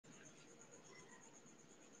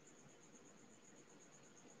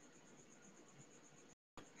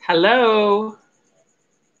Hello.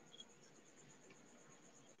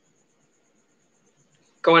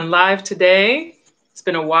 Going live today. It's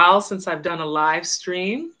been a while since I've done a live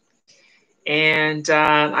stream. And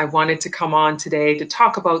I wanted to come on today to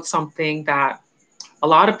talk about something that a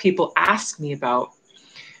lot of people ask me about.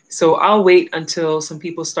 So I'll wait until some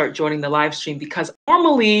people start joining the live stream, because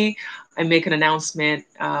normally I make an announcement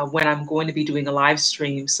when I'm going to be doing a live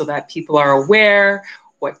stream so that people are aware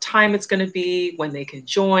what time it's going to be, when they can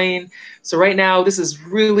join. So right now, this is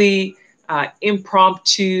really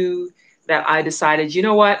impromptu, that I decided, you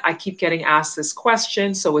know what, I keep getting asked this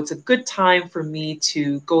question, so it's a good time for me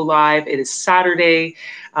to go live. It is Saturday.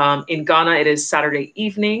 In Ghana, it is Saturday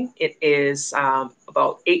evening. It is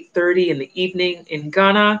about 8:30 in the evening in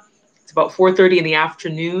Ghana. It's about 4:30 in the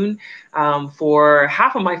afternoon for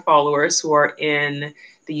half of my followers who are in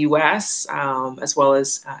the US, as well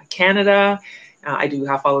as Canada. I do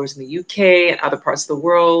have followers in the UK and other parts of the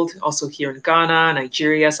world, also here in Ghana,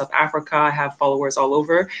 Nigeria, South Africa. I have followers all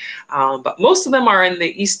over, but most of them are in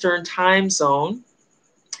the Eastern time zone.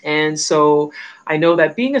 And so I know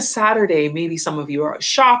that being a Saturday, maybe some of you are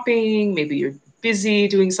shopping, maybe you're busy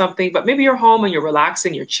doing something, but maybe you're home and you're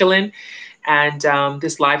relaxing, you're chilling, and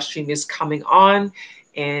this live stream is coming on,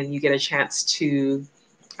 and you get a chance to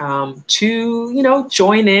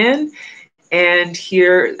join in and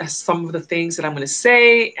hear some of the things that I'm going to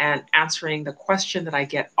say, and answering the question that I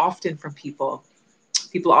get often from people.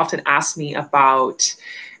 People often ask me about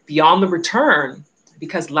Beyond the Return,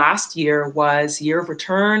 because last year was Year of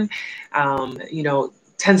Return.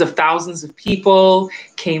 Tens of thousands of people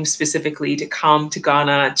came specifically to come to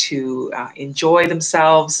Ghana to enjoy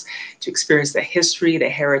themselves, to experience the history, the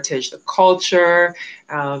heritage, the culture.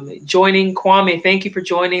 Joining Kwame, thank you for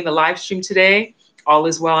joining the live stream today. All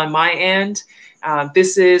is well on my end.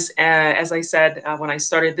 This is, as I said when I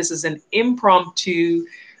started, this is an impromptu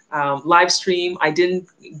live stream. I didn't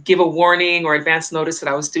give a warning or advance notice that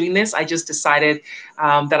I was doing this. I just decided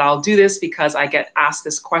that I'll do this because I get asked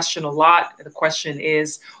this question a lot. The question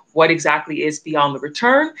is, what exactly is Beyond the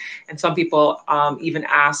Return? And some people even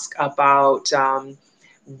ask about,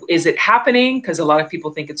 is it happening? Because a lot of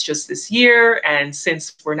people think it's just this year. And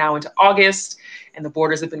since we're now into August and the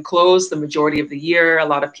borders have been closed the majority of the year, a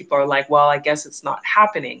lot of people are like, well, I guess it's not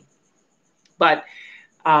happening. But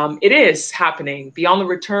it is happening. Beyond the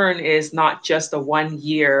Return is not just a 1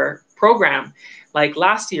 year program. Like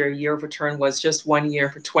last year, Year of Return was just 1 year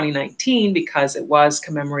for 2019, because it was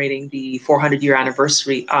commemorating the 400-year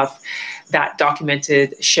anniversary of that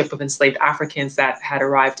documented ship of enslaved Africans that had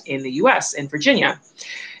arrived in the US in Virginia.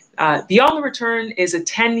 Beyond the Return is a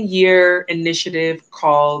 10-year initiative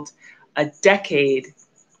called A Decade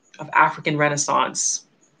of African Renaissance.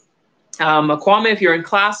 Kwame, if you're in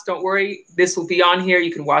class, don't worry. This will be on here.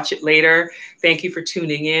 You can watch it later. Thank you for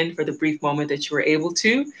tuning in for the brief moment that you were able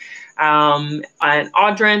to. And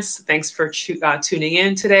Audrence, thanks for tuning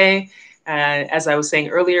in today. As I was saying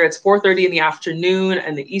earlier, it's 4:30 in the afternoon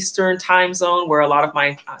in the Eastern time zone, where a lot of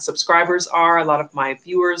my subscribers are, a lot of my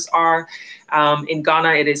viewers are. In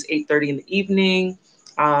Ghana, it is 8:30 in the evening.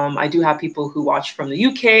 I do have people who watch from the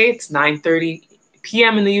UK. It's 9:30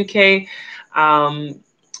 p.m. in the UK.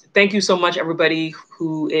 Thank you so much, everybody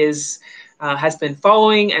who has been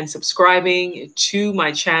following and subscribing to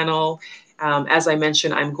my channel. As I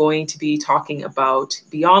mentioned, I'm going to be talking about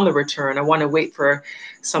Beyond the Return. I want to wait for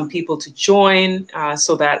some people to join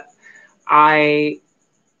so that I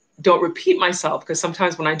don't repeat myself, because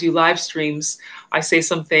sometimes when I do live streams, I say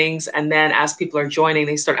some things, and then as people are joining,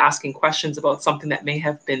 they start asking questions about something that may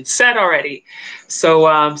have been said already. So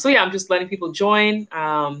yeah, I'm just letting people join.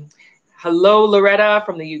 Hello, Loretta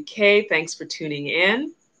from the UK. Thanks for tuning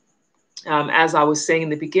in. As I was saying in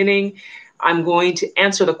the beginning, I'm going to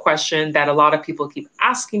answer the question that a lot of people keep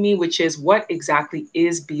asking me, which is, what exactly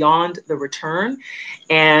is Beyond the Return?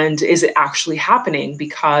 And is it actually happening?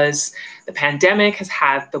 Because the pandemic has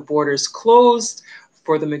had the borders closed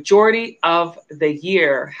for the majority of the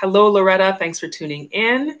year. Hello, Loretta. Thanks for tuning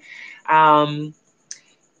in.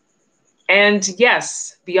 And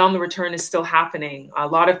yes, Beyond the Return is still happening. A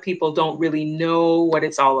lot of people don't really know what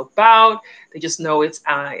it's all about. They just know it's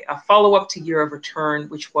a follow-up to Year of Return,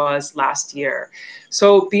 which was last year.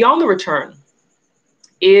 So Beyond the Return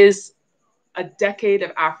is a decade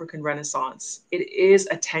of African Renaissance. It is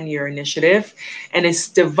a 10-year initiative, and it's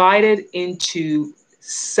divided into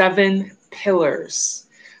 7 pillars.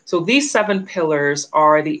 So these 7 pillars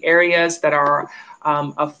are the areas that are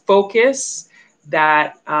of focus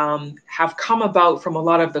that have come about from a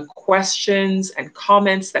lot of the questions and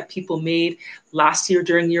comments that people made last year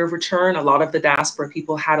during Year of Return. A lot of the diaspora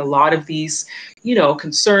people had a lot of these,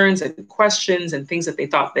 concerns and questions and things that they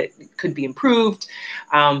thought that could be improved,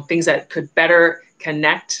 things that could better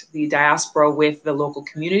connect the diaspora with the local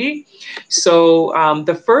community. So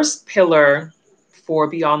the first pillar for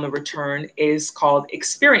Beyond the Return is called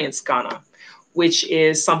Experience Ghana, which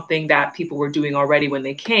is something that people were doing already when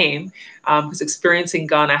they came, because experiencing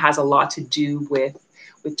Ghana has a lot to do with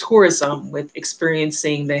tourism, with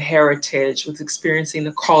experiencing the heritage, with experiencing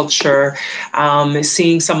the culture,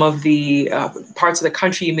 seeing some of the parts of the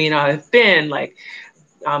country you may not have been, like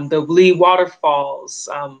the Lee waterfalls,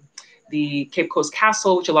 the Cape Coast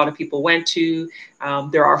Castle, which a lot of people went to.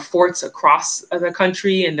 There are forts across the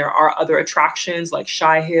country, and there are other attractions like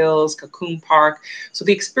Shy Hills, Cocoon Park. So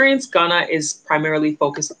the Experience Ghana is primarily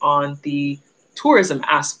focused on the tourism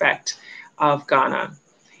aspect of Ghana.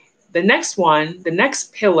 The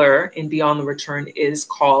next pillar in Beyond the Return is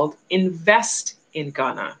called Invest in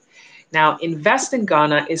Ghana. Now, Invest in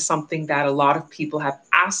Ghana is something that a lot of people have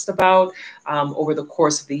asked about over the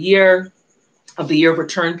course of the Year of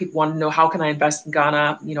Return. People want to know, how can I invest in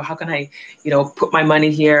Ghana? How can I, put my money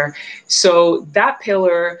here? So that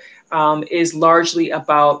pillar is largely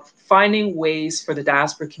about finding ways for the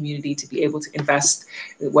diaspora community to be able to invest,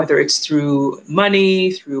 whether it's through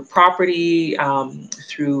money, through property,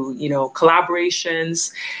 through,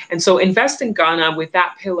 collaborations. And so Invest in Ghana, with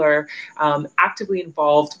that pillar, actively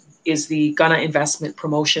involved is the Ghana Investment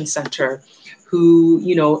Promotion Center,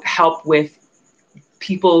 who, help with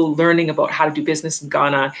people learning about how to do business in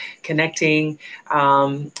Ghana, connecting,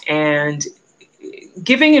 and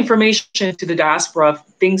giving information to the diaspora of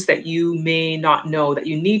things that you may not know, that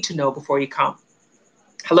you need to know before you come.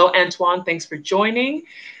 Hello, Antoine. Thanks for joining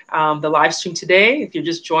the live stream today. If you're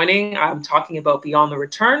just joining, I'm talking about Beyond the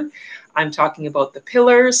Return. I'm talking about the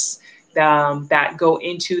pillars that go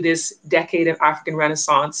into this decade of African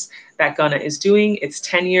Renaissance that Ghana is doing. It's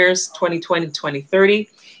 10 years, 2020 to 2030.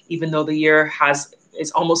 Even though the year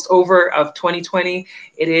is almost over of 2020,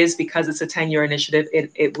 it is, because it's a 10-year initiative,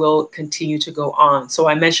 it will continue to go on. So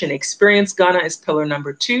I mentioned Experience Ghana is pillar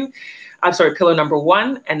number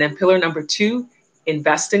one, and then pillar number two,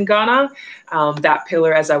 Invest in Ghana. That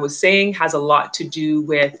pillar, as I was saying, has a lot to do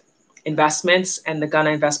with investments, and the Ghana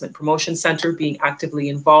Investment Promotion Center being actively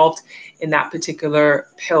involved in that particular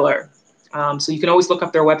pillar. So you can always look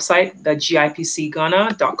up their website, the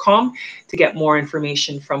gipcghana.com, to get more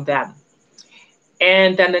information from them.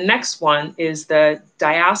 And then the next one is the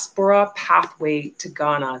Diaspora Pathway to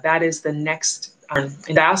Ghana. That is the next.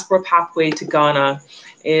 Diaspora Pathway to Ghana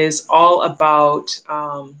is all about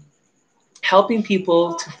helping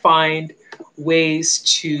people to find ways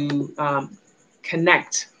to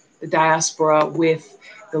connect the diaspora with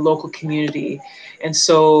the local community. And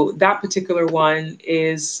so that particular one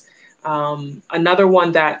is another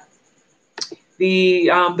one that the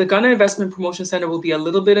Ghana Investment Promotion Center will be a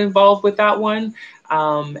little bit involved with that one.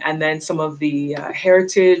 And then some of the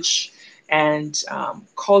heritage and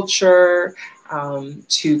culture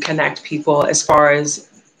to connect people, as far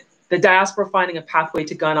as the diaspora finding a pathway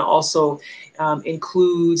to Ghana also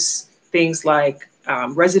includes things like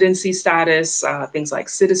residency status, things like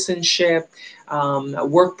citizenship,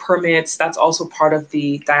 work permits. That's also part of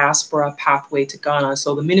the Diaspora Pathway to Ghana.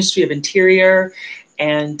 So the Ministry of Interior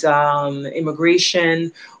and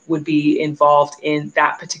Immigration would be involved in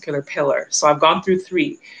that particular pillar. So I've gone through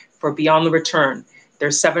three for Beyond the Return.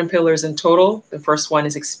 There's 7 pillars in total. The first one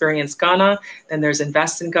is Experience Ghana. Then there's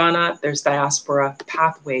Invest in Ghana. There's Diaspora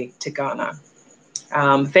Pathway to Ghana.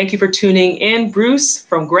 Thank you for tuning in, Bruce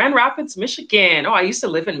from Grand Rapids, Michigan. Oh, I used to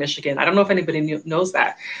live in Michigan. I don't know if anybody knows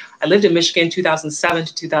that. I lived in Michigan 2007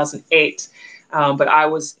 to 2008, but I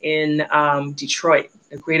was in Detroit,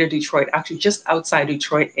 greater Detroit, actually just outside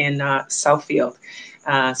Detroit in Southfield.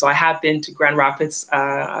 So I have been to Grand Rapids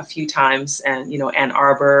a few times, and Ann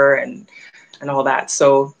Arbor and all that.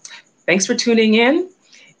 So thanks for tuning in.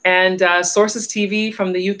 And Sources TV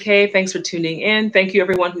from the UK, thanks for tuning in. Thank you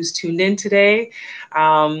everyone who's tuned in today.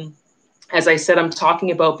 As I said, I'm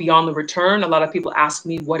talking about Beyond the Return. A lot of people ask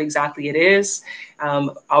me what exactly it is.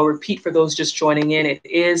 I'll repeat for those just joining in. It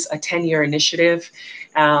is a 10-year initiative,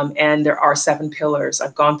 and there are 7 pillars.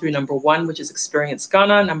 I've gone through number 1, which is Experience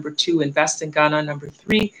Ghana. Number 2, Invest in Ghana. Number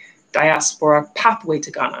 3, Diaspora Pathway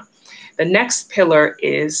to Ghana. The next pillar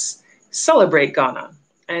is Celebrate Ghana.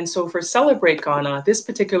 And so for Celebrate Ghana, this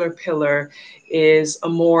particular pillar is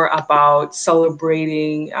more about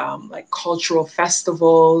celebrating like cultural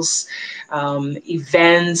festivals,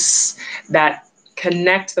 events that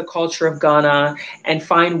connect the culture of Ghana and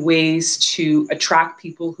find ways to attract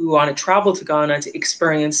people who want to travel to Ghana to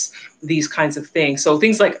experience these kinds of things. So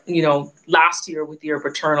things like, last year with the Year of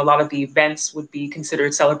Return, a lot of the events would be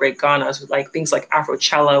considered Celebrate Ghana, so like things like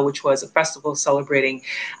Afrochella, which was a festival celebrating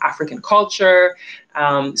African culture.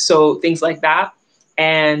 So things like that.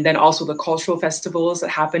 And then also the cultural festivals that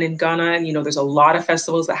happen in Ghana. There's a lot of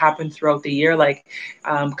festivals that happen throughout the year. Like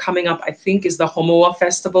coming up, I think, is the Homoa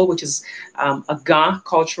Festival, which is a Ga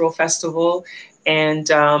cultural festival. And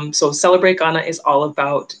so Celebrate Ghana is all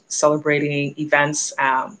about celebrating events,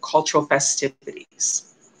 cultural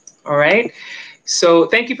festivities. All right. So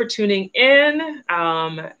thank you for tuning in.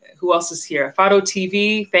 Who else is here? Fado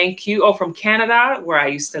TV, thank you. Oh, from Canada, where I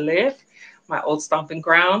used to live, my old stomping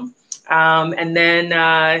ground. And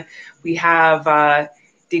then we have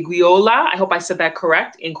Diguiola, I hope I said that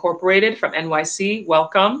correct, Incorporated from NYC,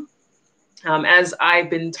 welcome. As I've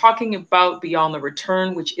been talking about Beyond the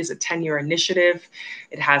Return, which is a 10-year initiative,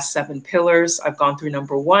 it has 7 pillars. I've gone through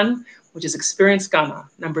number 1, which is Experience Ghana.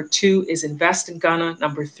 Number 2 is Invest in Ghana.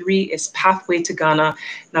 Number 3 is Pathway to Ghana.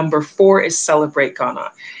 Number 4 is Celebrate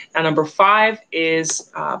Ghana. And number 5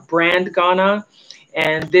 is Brand Ghana.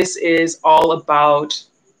 And this is all about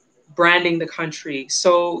branding the country.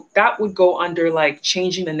 So that would go under like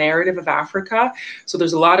changing the narrative of Africa. So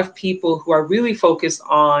there's a lot of people who are really focused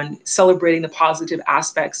on celebrating the positive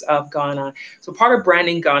aspects of Ghana. So part of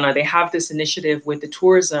branding Ghana, they have this initiative with the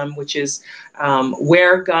tourism, which is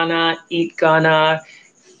wear Ghana, eat Ghana,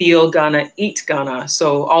 feel Ghana, eat Ghana.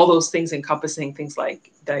 So all those things encompassing things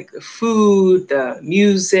like the food, the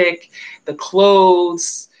music, the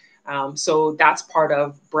clothes. So that's part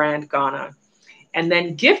of brand Ghana. And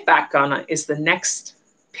then Give Back Ghana is the next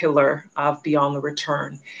pillar of Beyond the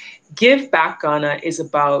Return. Give Back Ghana is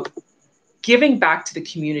about giving back to the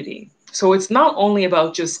community. So it's not only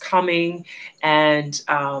about just coming and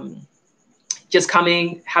having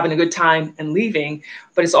a good time and leaving,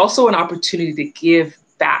 but it's also an opportunity to give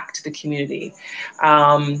back to the community.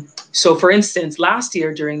 So for instance, last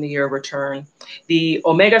year during the Year of Return, the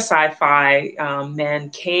Omega Sci-Fi men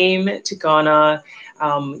came to Ghana.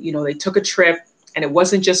 They took a trip. And it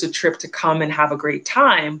wasn't just a trip to come and have a great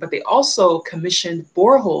time, but they also commissioned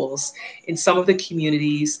boreholes in some of the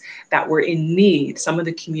communities that were in need, some of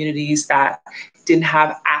the communities that didn't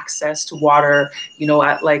have access to water.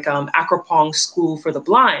 At like Akropong School for the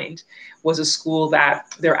Blind was a school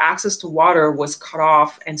that their access to water was cut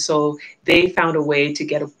off. And so they found a way to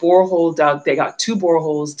get a borehole dug. They got 2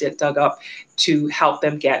 boreholes dug up to help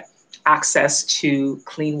them get access to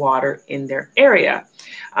clean water in their area.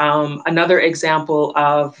 Another example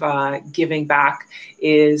of giving back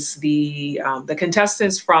is the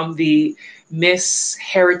contestants from the Miss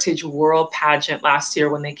Heritage World pageant last year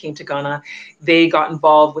when they came to Ghana. They got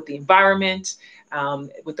involved with the environment,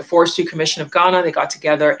 with the Forestry Commission of Ghana. They got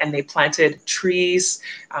together and they planted trees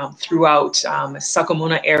throughout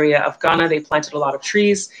Sakamuna area of Ghana. They planted a lot of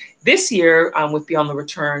trees. This year, with Beyond the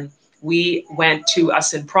Return, we went to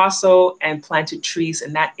Asin Praso and planted trees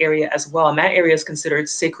in that area as well. And that area is considered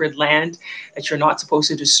sacred land that you're not supposed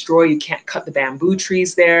to destroy. You can't cut the bamboo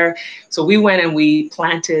trees there. So we went and we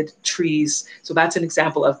planted trees. So that's an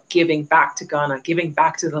example of giving back to Ghana, giving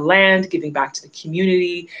back to the land, giving back to the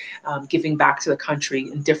community, giving back to the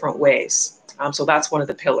country in different ways. So that's one of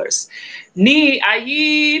the pillars. Ni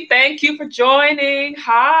Ayi, thank you for joining.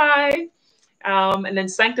 Hi. And then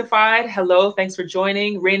Sanctified, hello, thanks for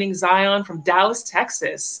joining. Reigning Zion from Dallas,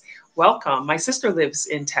 Texas, welcome. My sister lives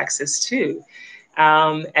in Texas too.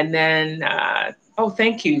 And then, oh,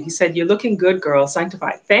 thank you. He said, you're looking good, girl,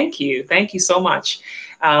 Sanctified. Thank you so much.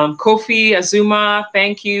 Kofi Azuma,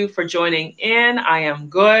 thank you for joining in. I am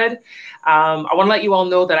good. I want to let you all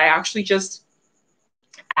know that I actually just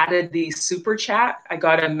added the super chat. I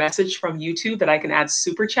got a message from YouTube that I can add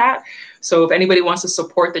super chat. So if anybody wants to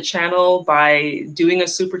support the channel by doing a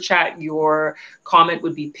super chat, your comment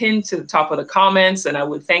would be pinned to the top of the comments, and I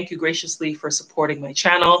would thank you graciously for supporting my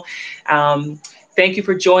channel. Thank you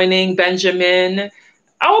for joining, Benjamin.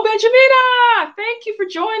 Oh, Benjamina, thank you for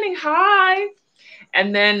joining. Hi.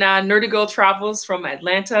 And then Nerdy Girl Travels from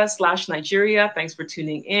Atlanta / Nigeria. Thanks for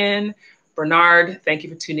tuning in. Bernard, thank you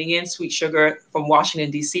for tuning in. Sweet Sugar from Washington,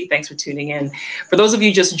 D.C., thanks for tuning in. For those of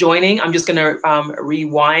you just joining, I'm just going to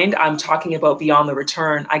rewind. I'm talking about Beyond the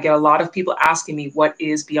Return. I get a lot of people asking me, what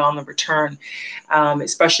is Beyond the Return?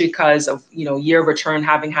 Especially because of, Year of Return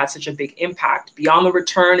having had such a big impact. Beyond the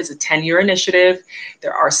Return is a 10-year initiative.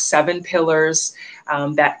 There are 7 pillars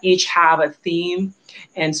that each have a theme.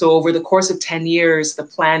 And so over the course of 10 years, the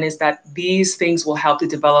plan is that these things will help to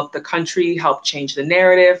develop the country, help change the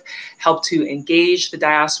narrative, help to engage the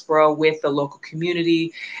diaspora with the local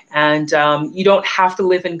community. And you don't have to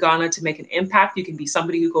live in Ghana to make an impact. You can be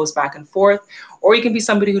somebody who goes back and forth, or you can be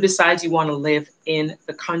somebody who decides you want to live in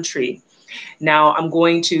the country. Now, I'm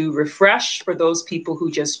going to refresh for those people who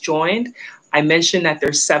just joined. I mentioned that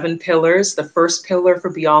there's 7 pillars. The first pillar for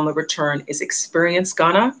Beyond the Return is Experience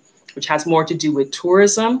Ghana, which has more to do with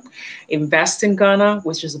tourism. Invest in Ghana,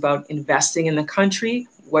 which is about investing in the country,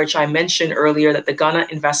 which I mentioned earlier that the Ghana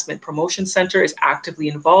Investment Promotion Center is actively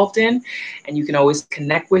involved in, and you can always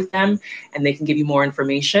connect with them and they can give you more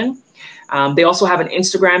information. They also have an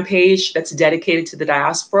Instagram page that's dedicated to the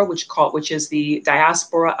diaspora, which is the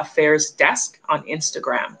Diaspora Affairs Desk on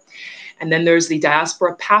Instagram. And then there's the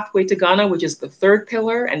Diaspora Pathway to Ghana, which is the 3rd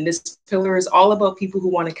pillar. And this pillar is all about people who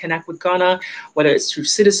want to connect with Ghana, whether it's through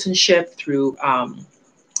citizenship, through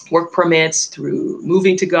work permits, through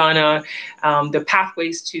moving to Ghana, the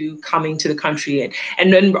pathways to coming to the country.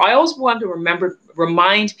 And then I always want to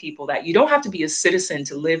remind people that you don't have to be a citizen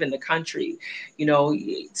to live in the country. You know,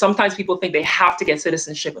 sometimes people think they have to get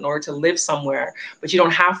citizenship in order to live somewhere, but you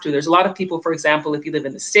don't have to. There's a lot of people, for example, if you live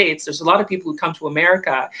in the States, there's a lot of people who come to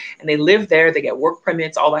America and they live there, they get work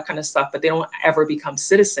permits, all that kind of stuff, but they don't ever become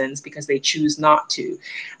citizens because they choose not to.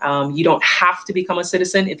 You don't have to become a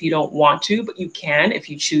citizen if you don't want to, but you can if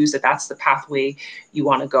you choose that that's the pathway you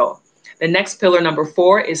want to go. The next pillar, number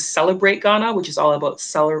 4, is Celebrate Ghana, which is all about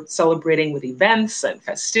celebrating with events and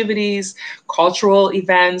festivities, cultural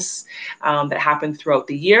events that happen throughout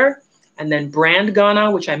the year. And then Brand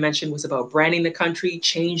Ghana, which I mentioned was about branding the country,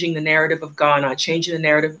 changing the narrative of Ghana, changing the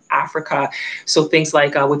narrative of Africa. So things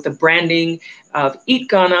like with the branding of Eat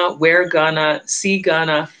Ghana, Wear Ghana, See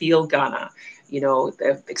Ghana, Feel Ghana. You know,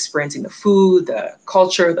 experiencing the food, the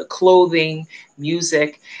culture, the clothing,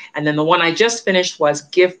 music. And then the one I just finished was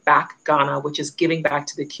Give Back Ghana, which is giving back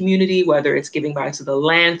to the community, whether it's giving back to the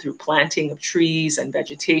land through planting of trees and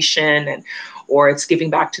vegetation, or it's giving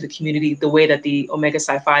back to the community the way that the Omega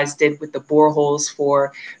Sci-Fis did with the boreholes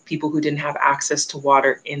for people who didn't have access to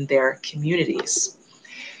water in their communities.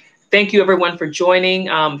 Thank you everyone for joining.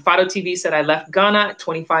 Fado TV said I left Ghana at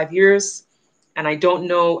 25 years. And I don't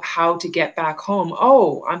know how to get back home.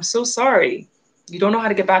 Oh, I'm so sorry. You don't know how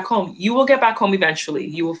to get back home. You will get back home eventually.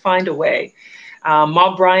 You will find a way.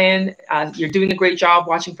 Mob Brian, you're doing a great job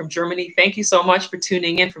watching from Germany. Thank you so much for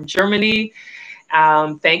tuning in from Germany.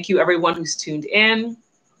 Thank you everyone who's tuned in.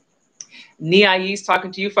 Nia's talking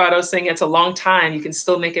to you, Fado, saying it's a long time. You can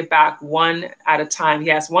still make it back one at a time.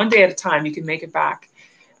 Yes, one day at a time, you can make it back.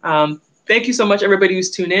 Thank you so much, everybody who's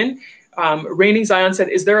tuned in. Reigning Zion said,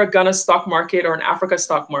 is there a Ghana stock market or an Africa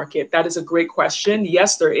stock market? That is a great question.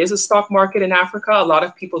 Yes, there is a stock market in Africa. A lot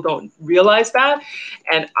of people don't realize that.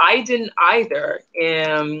 And I didn't either.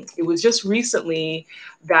 It was just recently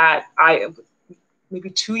that maybe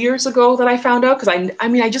 2 years ago that I found out, because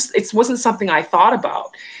it wasn't something I thought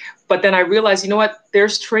about. But then I realized, you know what,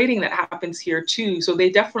 there's trading that happens here too. So they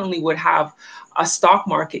definitely would have a stock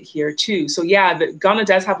market here too. So yeah, Ghana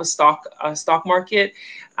does have a stock market.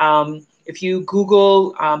 If you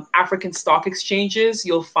Google African stock exchanges,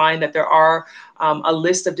 you'll find that there are a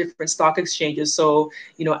list of different stock exchanges. So,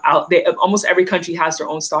 you know, almost every country has their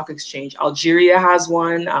own stock exchange. Algeria has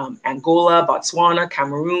one, Angola, Botswana,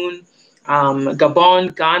 Cameroon,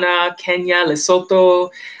 Gabon, Ghana, Kenya, Lesotho,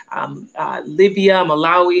 Libya,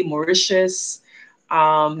 Malawi, Mauritius,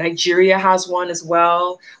 Nigeria has one as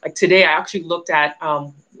well. Like today, I actually looked at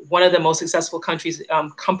one of the most successful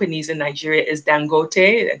companies in Nigeria is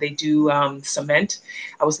Dangote. They do cement.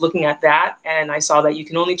 I was looking at that and I saw that you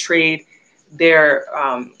can only trade their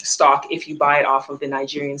stock if you buy it off of the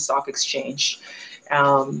Nigerian stock exchange.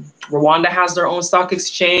 Rwanda has their own stock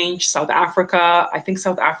exchange. South Africa, I think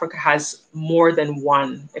South Africa has more than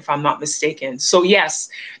one, if I'm not mistaken. So yes,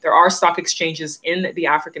 there are stock exchanges in the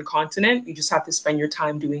African continent. You just have to spend your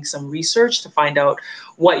time doing some research to find out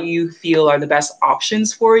what you feel are the best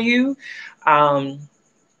options for you.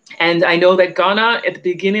 And I know that Ghana, at the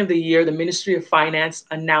beginning of the year, the Ministry of Finance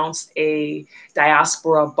announced a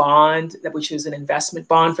diaspora bond, which is an investment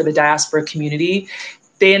bond for the diaspora community.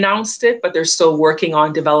 They announced it, but they're still working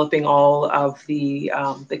on developing all of the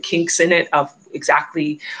kinks in it of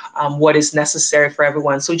exactly what is necessary for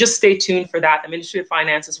everyone. So just stay tuned for that. The Ministry of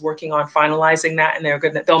Finance is working on finalizing that,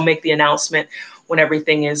 and they'll make the announcement when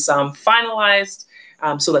everything is finalized,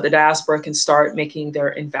 so that the diaspora can start making their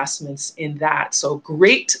investments in that. So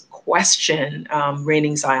great question,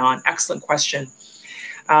 Reigning Zion. Excellent question.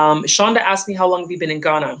 Shonda asked me, how long have you been in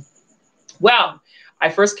Ghana? Well, I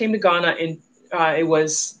first came to Ghana in it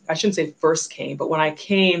was, I shouldn't say first came, but when I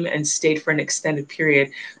came and stayed for an extended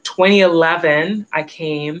period, 2011, I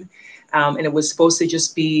came, and it was supposed to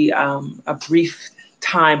just be a brief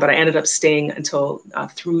time, but I ended up staying until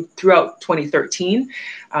throughout 2013.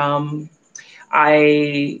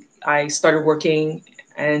 I started working,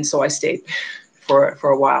 and so I stayed for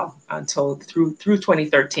a while until through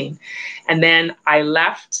 2013, and then I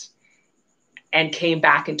left and came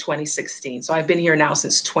back in 2016. So I've been here now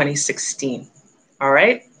since 2016. All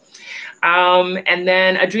right. And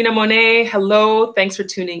then Adrina Monet, hello. Thanks for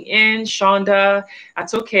tuning in. Shonda,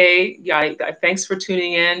 that's okay. Yeah, thanks for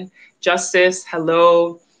tuning in. Justice,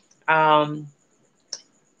 hello. Who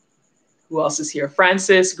else is here?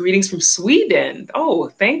 Francis, greetings from Sweden. Oh,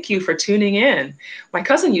 thank you for tuning in. My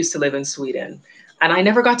cousin used to live in Sweden, and I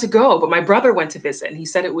never got to go, but my brother went to visit, and he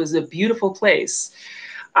said it was a beautiful place.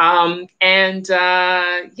 Yeah,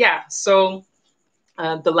 so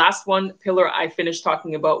the last one pillar I finished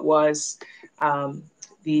talking about was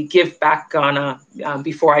the Give Back Ghana,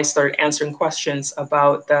 before I started answering questions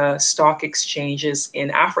about the stock exchanges in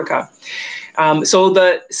Africa. So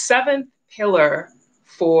the seventh pillar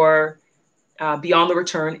for Beyond the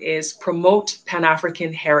Return is promote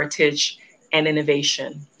Pan-African heritage and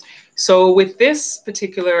innovation. So with this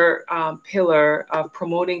particular pillar of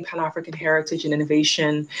promoting Pan-African heritage and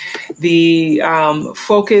innovation, the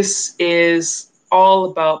focus is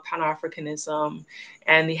all about Pan-Africanism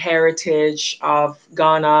and the heritage of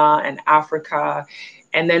Ghana and Africa,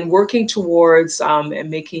 and then working towards and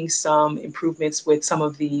making some improvements with some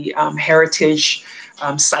of the heritage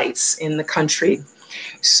sites in the country.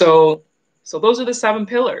 So those are the 7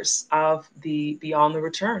 pillars of the Beyond the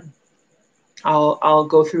Return. I'll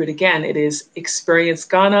go through it again. It is experience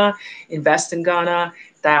Ghana, invest in Ghana,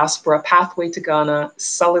 diaspora pathway to Ghana,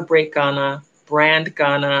 celebrate Ghana, brand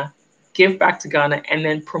Ghana, give back to Ghana, and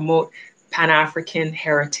then promote Pan-African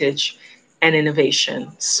heritage and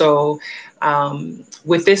innovation. So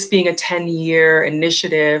with this being a 10-year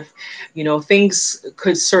initiative, you know, things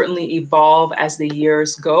could certainly evolve as the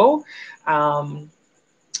years go.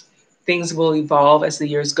 Things will evolve as the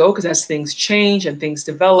years go, because as things change and things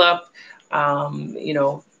develop, you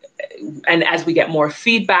know, and as we get more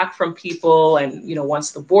feedback from people, and, you know,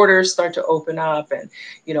 once the borders start to open up, and,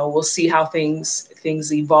 you know, we'll see how things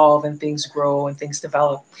evolve and things grow and things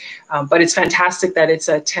develop. But it's fantastic that it's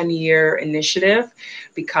a 10-year initiative,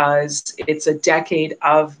 because it's a decade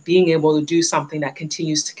of being able to do something that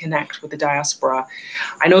continues to connect with the diaspora.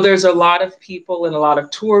 I know there's a lot of people and a lot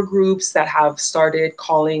of tour groups that have started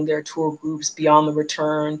calling their tour groups Beyond the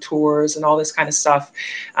Return tours and all this kind of stuff.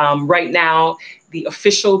 Right now, the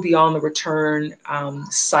official Beyond the Return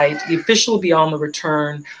site, the official Beyond the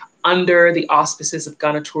Return under the auspices of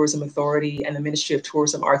Ghana Tourism Authority and the Ministry of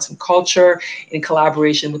Tourism, Arts and Culture, in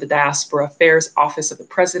collaboration with the Diaspora Affairs Office of the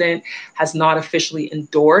President, has not officially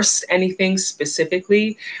endorsed anything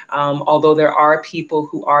specifically, although there are people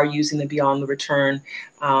who are using the Beyond the Return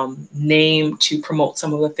name to promote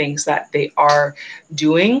some of the things that they are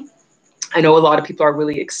doing. I know a lot of people are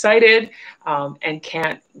really excited and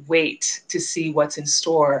can't wait to see what's in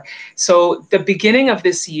store. So the beginning of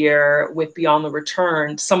this year with Beyond the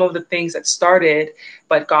Return, some of the things that started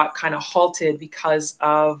but got kind of halted because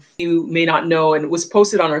of, you may not know, and it was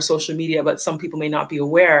posted on our social media, but some people may not be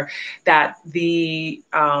aware, that the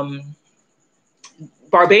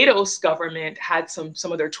Barbados government had some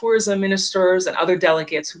of their tourism ministers and other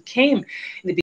delegates who came in the